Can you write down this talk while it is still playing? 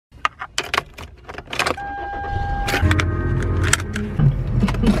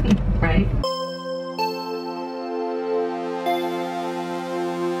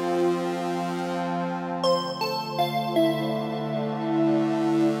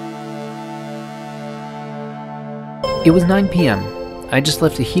It was 9 p.m. I just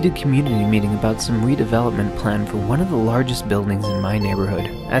left a heated community meeting about some redevelopment plan for one of the largest buildings in my neighborhood.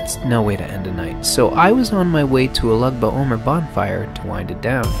 That's no way to end a night, so I was on my way to a Lag BaOmer bonfire to wind it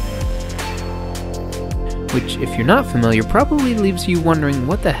down. Which, if you're not familiar, probably leaves you wondering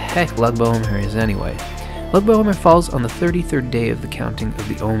what the heck Lag BaOmer is anyway. Lag BaOmer falls on the 33rd day of the counting of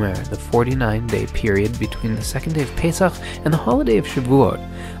the Omer, the 49-day period between the second day of Pesach and the holiday of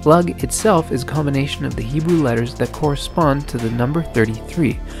Shavuot. Lag itself is a combination of the Hebrew letters that correspond to the number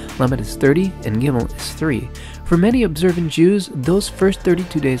 33. Lamed is 30 and Gimel is 3. For many observant Jews, those first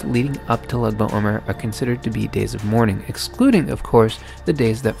 32 days leading up to Lag BaOmer are considered to be days of mourning, excluding, of course, the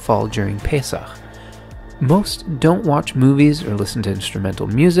days that fall during Pesach. Most don't watch movies or listen to instrumental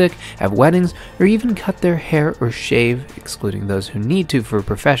music, have weddings, or even cut their hair or shave, excluding those who need to for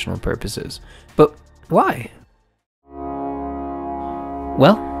professional purposes. But why?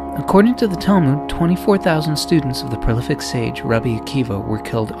 Well, according to the Talmud, 24,000 students of the prolific sage Rabbi Akiva were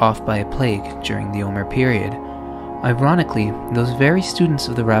killed off by a plague during the Omer period. Ironically, those very students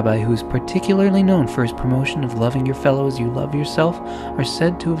of the rabbi who is particularly known for his promotion of loving your fellow as you love yourself are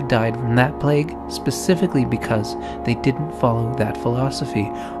said to have died from that plague specifically because they didn't follow that philosophy,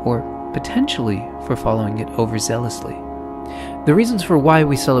 or potentially for following it overzealously. The reasons for why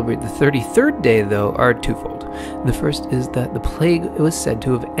we celebrate the 33rd day, though, are twofold. The first is that the plague was said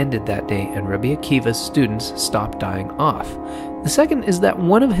to have ended that day and Rabbi Akiva's students stopped dying off. The second is that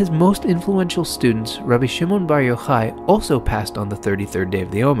one of his most influential students, Rabbi Shimon Bar Yochai, also passed on the 33rd day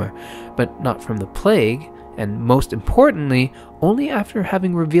of the Omer, but not from the plague, and most importantly, only after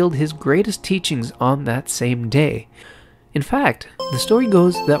having revealed his greatest teachings on that same day. In fact, the story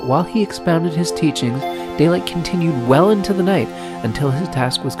goes that while he expounded his teachings, daylight continued well into the night until his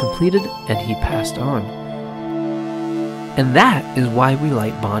task was completed and he passed on. And that is why we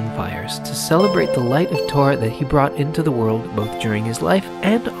light bonfires, to celebrate the light of Torah that he brought into the world both during his life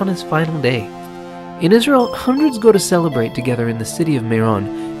and on his final day. In Israel, hundreds go to celebrate together in the city of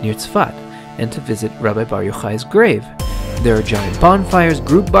Meron, near Tzfat, and to visit Rabbi Bar Yochai's grave. There are giant bonfires,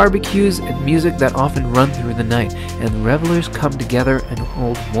 group barbecues, and music that often run through the night, and the revelers come together and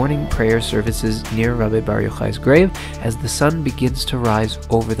hold morning prayer services near Rabbi Bar Yochai's grave as the sun begins to rise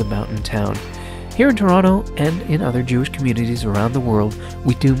over the mountain town. Here in Toronto and in other Jewish communities around the world,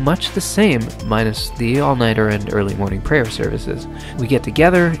 we do much the same, minus the all-nighter and early morning prayer services. We get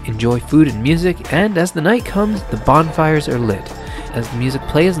together, enjoy food and music, and as the night comes, the bonfires are lit. As the music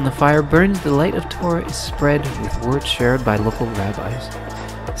plays and the fire burns, the light of Torah is spread with words shared by local rabbis.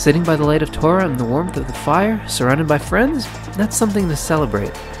 Sitting by the light of Torah and the warmth of the fire, surrounded by friends, that's something to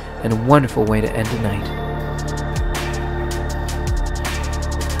celebrate, and a wonderful way to end a night.